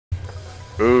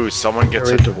Ooh, someone gets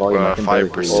a Raise the volume, I can barely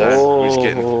 5%. Oh. Who's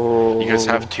getting? You guys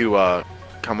have to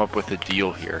come up with a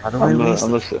deal here. How do I release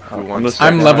it?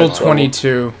 I'm level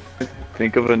 22.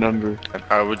 Think of a number.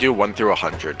 I would do 1 through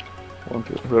 100.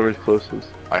 Whoever's closest.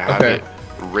 I have Okay.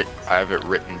 I have it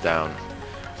written down.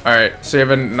 Alright, so you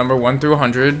have a number 1 through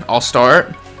 100. I'll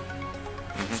start.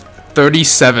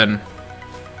 37.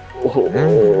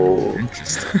 Oh.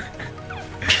 Interesting.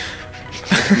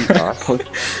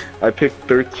 I picked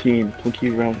 13. Pinky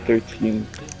round 13.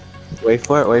 Wait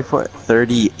for it,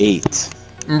 38.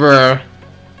 Bruh.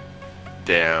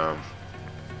 Damn. I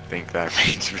think that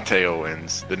means Mateo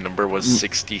wins. The number was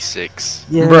 66.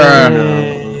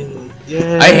 Bruh.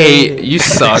 Yay. I hate you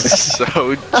suck.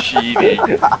 So cheating.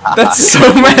 That's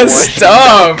so messed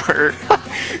up. Number.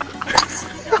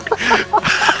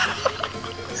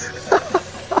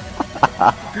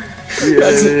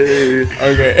 Yay.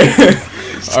 Okay.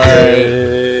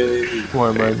 Alright.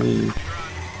 More money.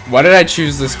 Why did I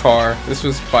choose this car? This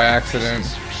was by accident.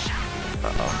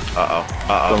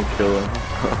 Don't kill him.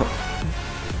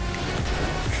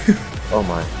 Oh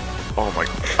my. Oh my!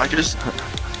 I just.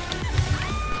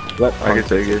 Let I can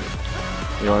take it.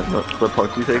 You want let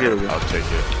Punky take it? I'll take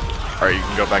it. Alright, you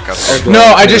can go back up. No,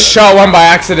 I just shot one by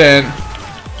accident.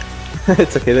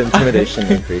 It's okay, the intimidation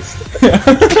increased.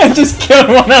 I just killed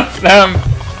one of them.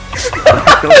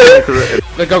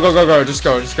 Go. Just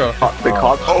go. The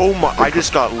cops. Oh my! I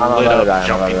just got lit about up that,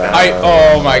 jumping I'm back.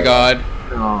 Oh my god.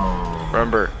 Oh.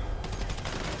 Remember,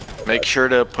 make sure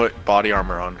to put body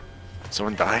armor on.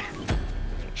 Someone die?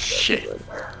 Shit.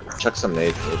 Chuck some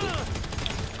nades, maybe.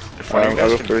 If one of you I'll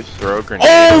guys go can first. throw a grenade.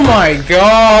 Oh my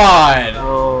god.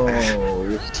 Oh,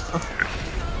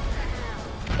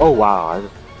 oh wow.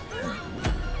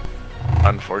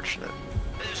 Unfortunate.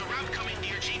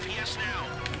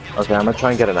 Okay, I'm gonna try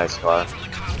and get a nice car.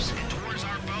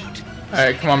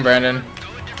 Alright, come on, Brandon.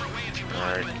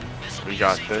 Alright. We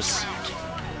got this.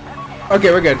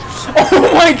 Okay, we're good.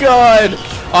 Oh my god.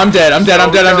 I'm dead.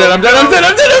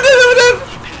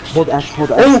 Hold X,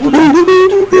 hold X.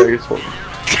 Yeah, you're supposed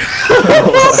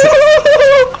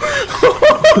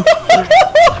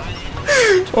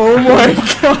Oh my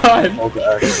god. Hold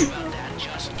X.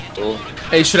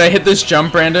 Hey, should I hit this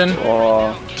jump, Brandon?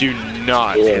 Do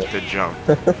not Yeah. hit the jump.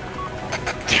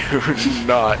 Do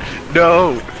not.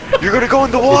 No! You're gonna go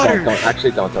in the water!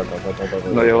 Actually, don't. No,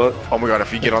 you know what? Oh my god,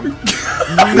 if you get on. This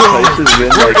heist has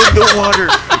been We're like. in the water!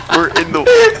 We're in the.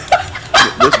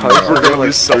 This heist We're has gonna been like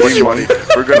lose so much money.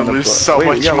 We're gonna lose so Wait,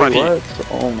 much yeah, wait, money. what?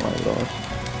 Oh my gosh.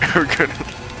 We're gonna.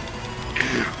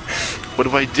 What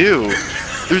do I do?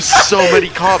 There's so many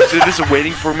cops. They're just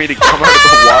waiting for me to come out of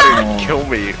the water and kill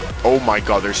me. Oh my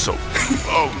god, they're so.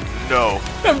 Oh no.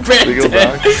 Brandon. go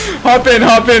back? Hop in.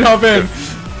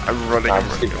 I'm running.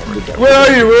 Where are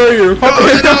you?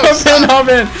 Hop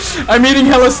in. I'm eating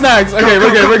hella snacks. Okay, we're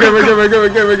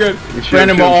good.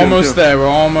 Brandon, we're almost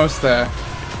there.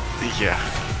 Yeah.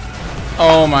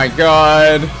 Oh my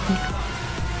god.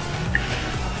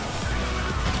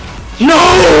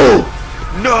 No!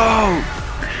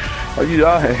 How'd you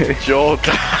die? Joel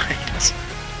died.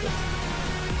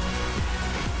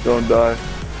 Don't die.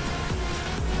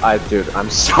 Dude, I'm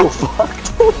so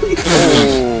fucked.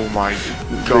 Oh my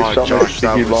god, they shot Josh,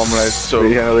 that sticky bomb was right. so.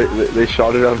 They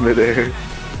shot it out midair.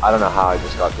 I don't know how I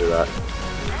just got through that.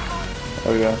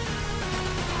 Oh yeah.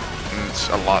 It's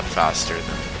a lot faster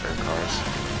than their cars.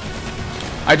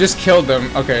 I just killed them.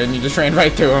 Okay, and you just ran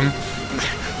right through him.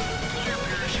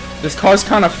 This car's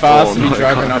kind of fast to be my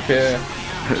driving God. up here.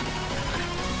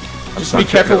 Just be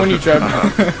careful when you drive.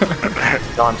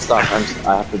 No, I'm stuck. I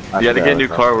have to. You gotta get a new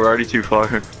car. We're already too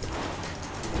far.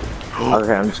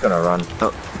 Okay, I'm just gonna run.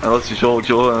 Unless Joel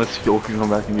can come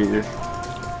back and get you.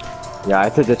 Yeah, I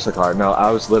have to ditch the car. No,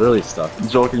 I was literally stuck.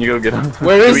 Joel, can you go get him?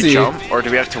 Where Do is we he? jump, or do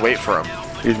we have to wait for him?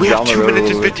 He's We have down the 2 road a minutes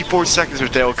and little bit. 54 seconds, or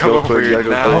they'll come Go over quick, here yeah, go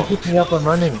now. Don't pick me up. I'm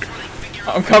running.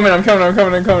 I'm coming.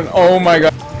 Oh my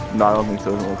god. No, I don't think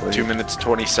so. It doesn't look like 2 it. minutes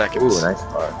 20 Ooh, seconds. nice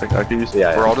car. I can use.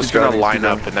 Yeah, We're all keep just gonna driving, line keep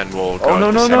up driving. and then we'll go. Oh no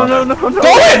at the no same no no time. no no!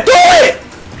 Do it!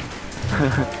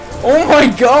 Oh my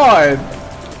god.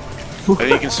 I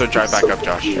think you can still drive back up,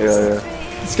 Josh. Yeah.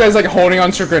 This guy's like holding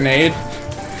onto a grenade.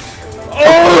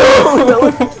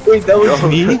 Oh! Wait, that was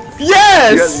me?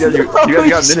 Yes! You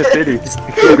guys got minute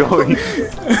 50. Keep going.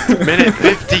 Minute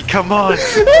 50, come on!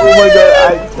 Oh my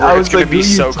god, I was It's gonna like, be who are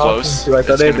you so talking close. to? I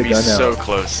thought It's I had gonna the be gun so out.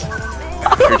 close.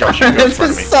 Here, Josh, you can go in This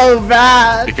front of is me. so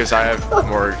bad. Because I have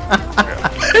more.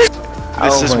 This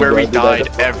Oh is my where we God, dude, died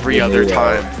that's every fucking other me,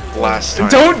 time last time.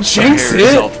 Don't jinx Prepare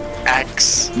it. yourself.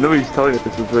 X. Nobody's telling us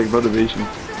this is like motivation.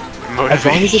 As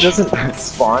long as it doesn't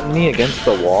spawn me against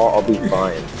the wall, I'll be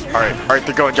fine. Alright,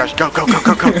 they're going, Josh. Go.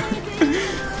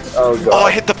 Oh god. Oh,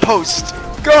 I hit the post.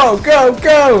 Go, go,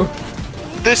 go!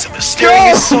 This steering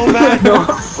is so bad.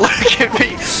 Look at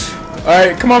me.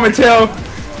 Alright, come on, Mateo.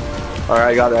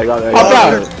 Alright, I got it. Hop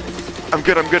out. I'm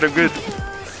good. I'm good.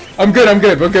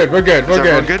 We're good. Is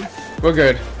everyone good? We're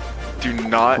good. Do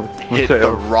not hit that?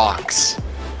 the rocks.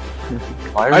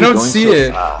 Why are I we don't going see so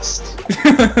it. fast?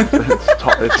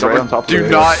 It's right on top of Do the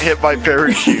not hit my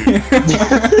parachute.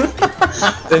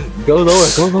 Then go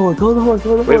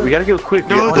lower. Wait, we gotta go quick.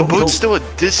 No, the boat's still a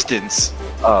distance.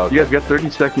 Oh, You guys got 30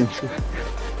 seconds.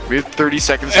 We have 30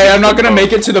 seconds. Hey, I'm not gonna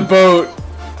make it to the boat.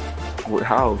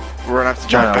 How? We're gonna have to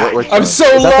jump back. I'm so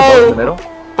Is that the boat in the low. middle?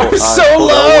 I'm so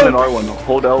Hold L1 and low. R1.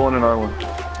 Hold L1 and R1.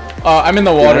 I'm in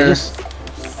the water.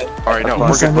 All right, no, we're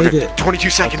Yes, I good. We're made good. it. 22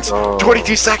 seconds. go.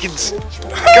 22 seconds. Go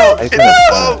I in think the it's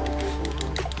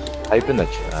boat. Type in the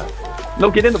chat.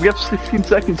 No, get in. We have 16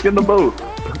 seconds. Get in the boat.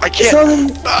 I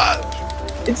can't.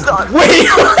 It's not. Wait.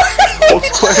 Hold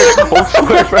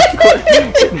square, press square.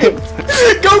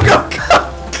 Go.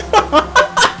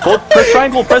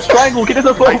 Press triangle. Get in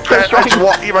the boat. I Press can't.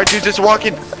 triangle. My dude's just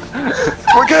walking.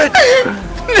 We're good.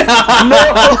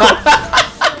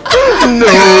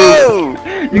 No.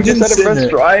 You just didn't said to sit in press it.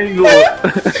 triangle.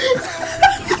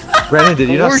 Brandon, did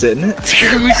you not sit in it?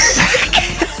 2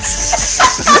 seconds.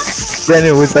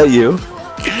 Brandon, was that you?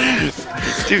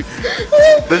 Dude,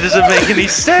 that doesn't make any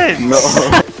sense. No.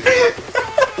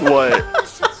 What?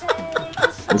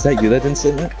 Was that you that didn't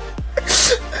sit in it?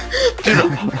 Dude,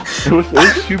 It was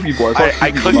Scooby Boy.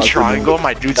 I clicked triangle.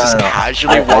 My dude's just No.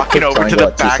 casually I walking clicked over to triangle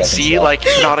the at 2 back seconds seat left.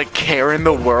 like not a care in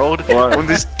the world. What? When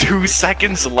there's 2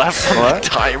 seconds left on the What?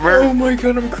 timer. Oh my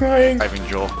god, I'm crying. Driving,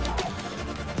 Joel.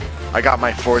 I got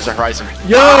my Forza Horizon.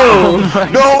 Yo.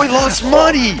 No, we lost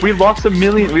money. We lost $1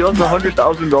 million. We lost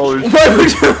 $100,000. What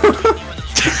would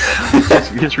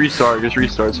you? Just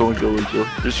restart. Someone go with you.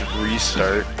 Just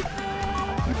restart.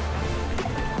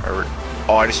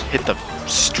 Oh, I just hit the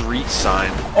street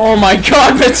sign. Oh my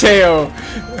god, Mateo.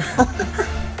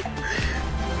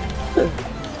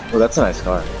 Well, that's a nice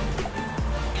car.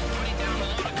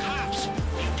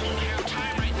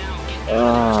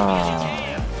 Ah.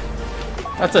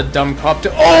 That's a dumb cop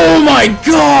to. Oh my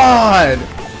god!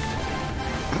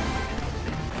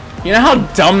 You know how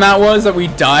dumb that was that we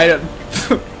died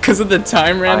because of the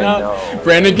time ran I out? know.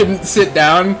 Brandon couldn't sit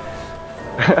down.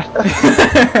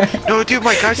 No, dude,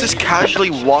 my guy's just casually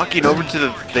walking over to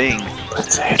the thing.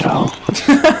 Potato.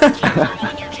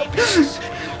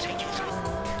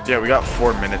 Yeah, we got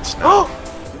 4 minutes now.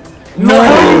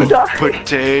 No!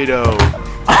 Potato.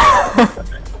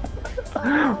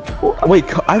 Wait,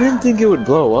 I didn't think it would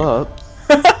blow up.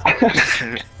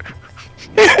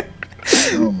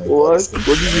 Oh my What?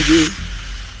 What did you do?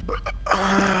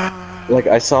 Like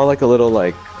I saw like a little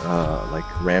like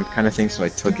ramp kind of thing, so I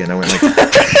took it and I went like In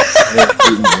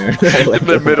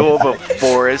the middle of a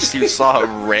forest, you saw a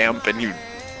ramp and you.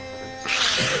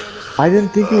 I didn't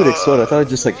think it would explode. I thought it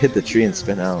just like hit the tree and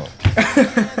spin out.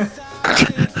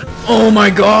 Oh my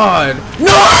god!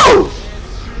 No!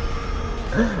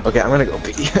 Okay, I'm gonna go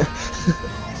pee.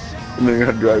 And then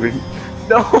you're driving.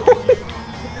 No!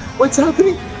 What's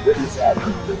happening? What is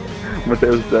happening?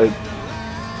 Mateo's dead.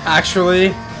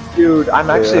 Actually, Dude, I'm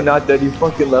actually Yeah. not dead. You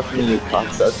fucking left me, you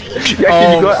cocksucker.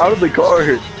 Yeah, you got out of the car.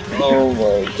 Oh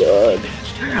my god.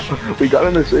 We got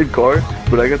in the same car,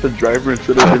 but I got the driver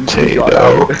instead of him. So he got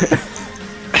out.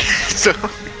 So.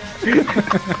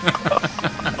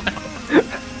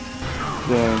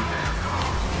 Damn.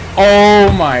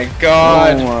 oh my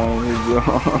god. Oh my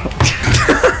god.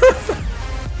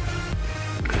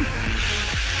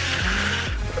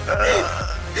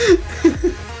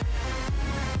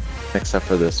 Except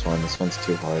for this one. This one's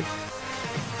too hard.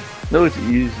 No, it's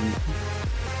easy.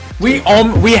 We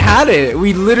had it.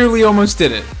 We literally almost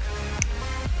did it.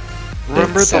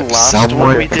 Remember the last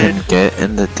one we did? Get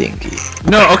in the dinghy.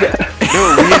 No, okay.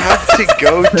 No, we have to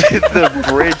go to the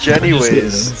bridge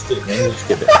anyways.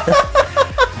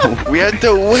 We had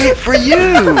to wait for you.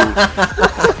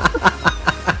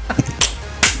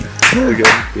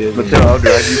 Okay. Mateo, I'll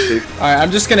drive you safe. Alright,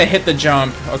 I'm just gonna hit the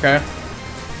jump, okay?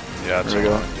 Yeah, that's There we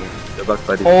go. Good luck,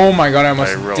 buddy. Oh my god, I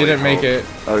almost I really didn't make hope. it.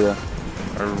 Oh yeah.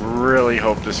 I really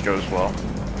hope this goes well.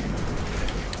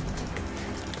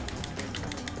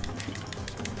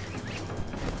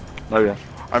 Oh yeah.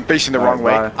 I'm facing the wrong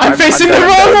way. Bye. I'm facing the dead,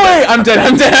 wrong dead, way! I'm dead,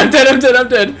 I'm dead, I'm dead, I'm dead, I'm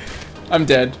dead. I'm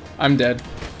dead. I'm dead.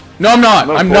 No, I'm not.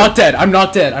 No, I'm boy. not dead. I'm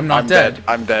not dead. I'm not I'm dead. dead.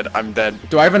 I'm dead. I'm dead.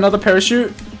 Do I have another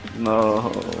parachute?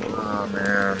 No. Oh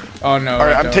man. Oh no.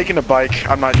 Alright, I I'm don't. taking a bike.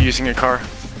 I'm not using a car.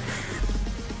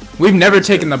 We've never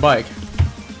taken the bike.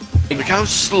 Look how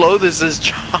slow this is,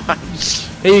 Josh.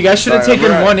 Hey, you guys should have Alright,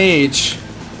 taken alright. one each.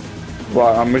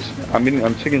 Wow,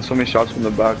 I'm taking so many shots from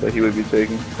the back that he would be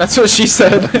taking. That's what she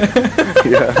said.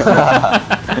 Yeah.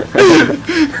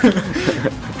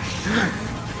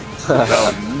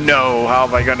 Oh no, how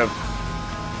am I gonna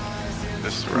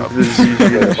disrupt This is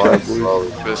easy as shot,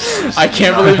 boys. this? Is I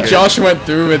can't not believe good. Josh went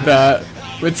through with that.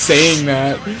 With saying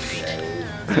that.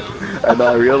 And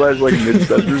I realized like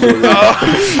mid-sentence.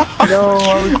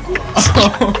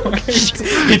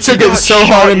 He took it so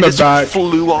hard in the back.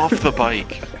 Flew off the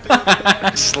bike.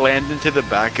 Slammed into the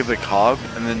back of the cob,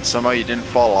 and then somehow you didn't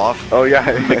fall off. Oh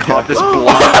yeah. The cob just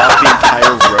blocked off the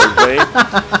entire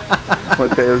roadway.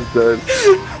 Mateo's dead.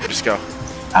 Just go.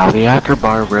 Ali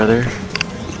Akbar, brother.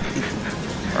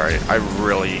 Alright, I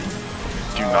really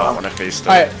do not want to face the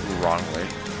Alright. wrong way.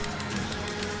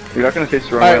 You're not gonna face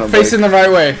the wrong way on Alright, the facing the right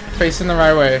way. Facing the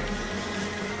right way.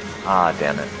 Ah,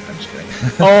 damn it. I'm just kidding.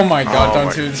 Oh my god, Oh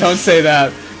my- don't say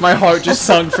that. My heart just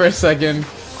sunk for a second.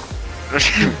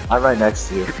 I'm right next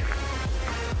to you.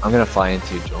 I'm gonna fly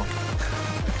into you, Joel.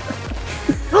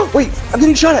 Wait, I'm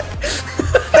getting shot at!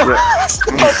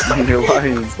 bike. You're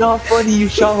lying. It's not funny, you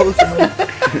shot holes in my...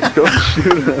 Don't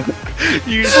shoot him.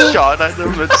 You shot at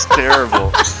them, it's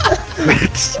terrible.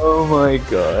 It's Oh my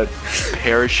god.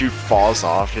 parachute falls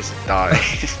off, just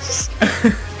dies.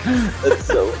 That's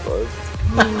so fun.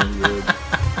 Oh my god.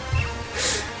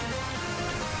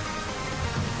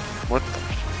 What the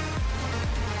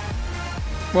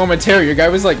Well, Mateo, your guy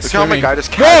was like Look how my swimming. guy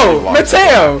just casually Whoa, walked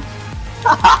Mateo!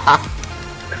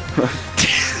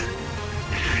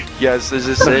 Yes, is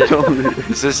this it?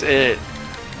 Is this it?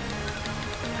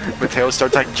 Mateo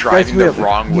starts like driving the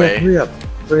wrong way. Hurry up.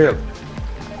 Hurry up.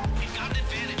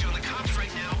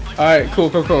 Alright, cool.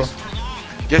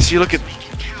 Yes, you look at.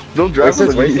 Don't drive on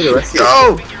the Wait for the rest of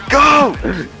Go! Go!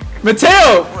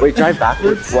 Mateo! Wait, drive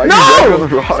backwards? Why are No! you driving on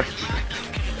the rocks?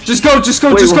 Just go!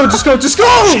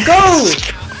 Go!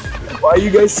 Why are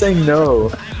you guys saying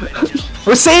no?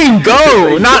 We're saying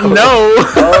go, not no!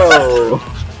 Oh!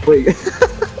 Wait.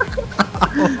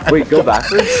 Wait, go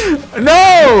backwards?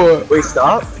 No! Wait,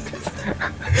 stop?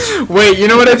 Wait, you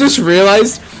know what I just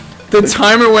realized? The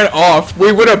timer went off.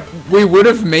 We would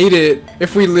have made it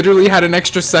if we literally had an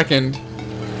extra second.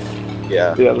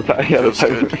 Yeah. Yeah, the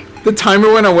timer. The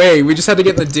timer went away. We just had to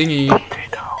get in the dinghy.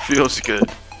 Feels good.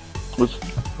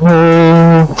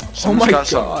 Oh Someone's my got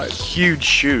god. some huge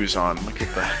shoes on. Look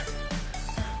at that.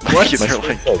 What? They're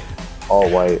like, All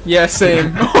white. Yeah,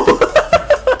 same.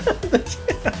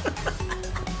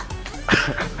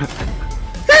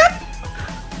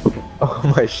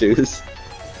 Oh, my shoes.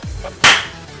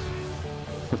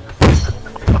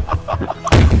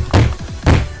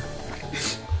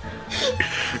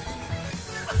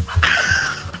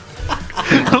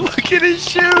 look at his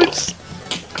shoes.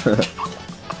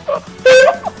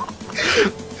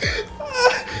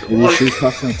 These shoes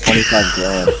cost me 25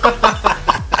 grand.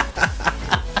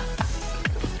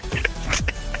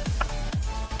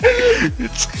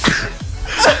 It's.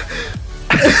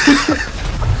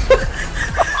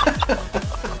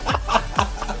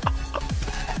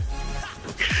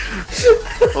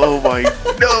 Oh my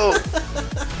no!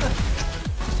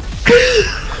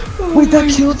 Wait, that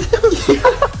killed him?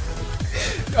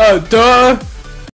 Duh!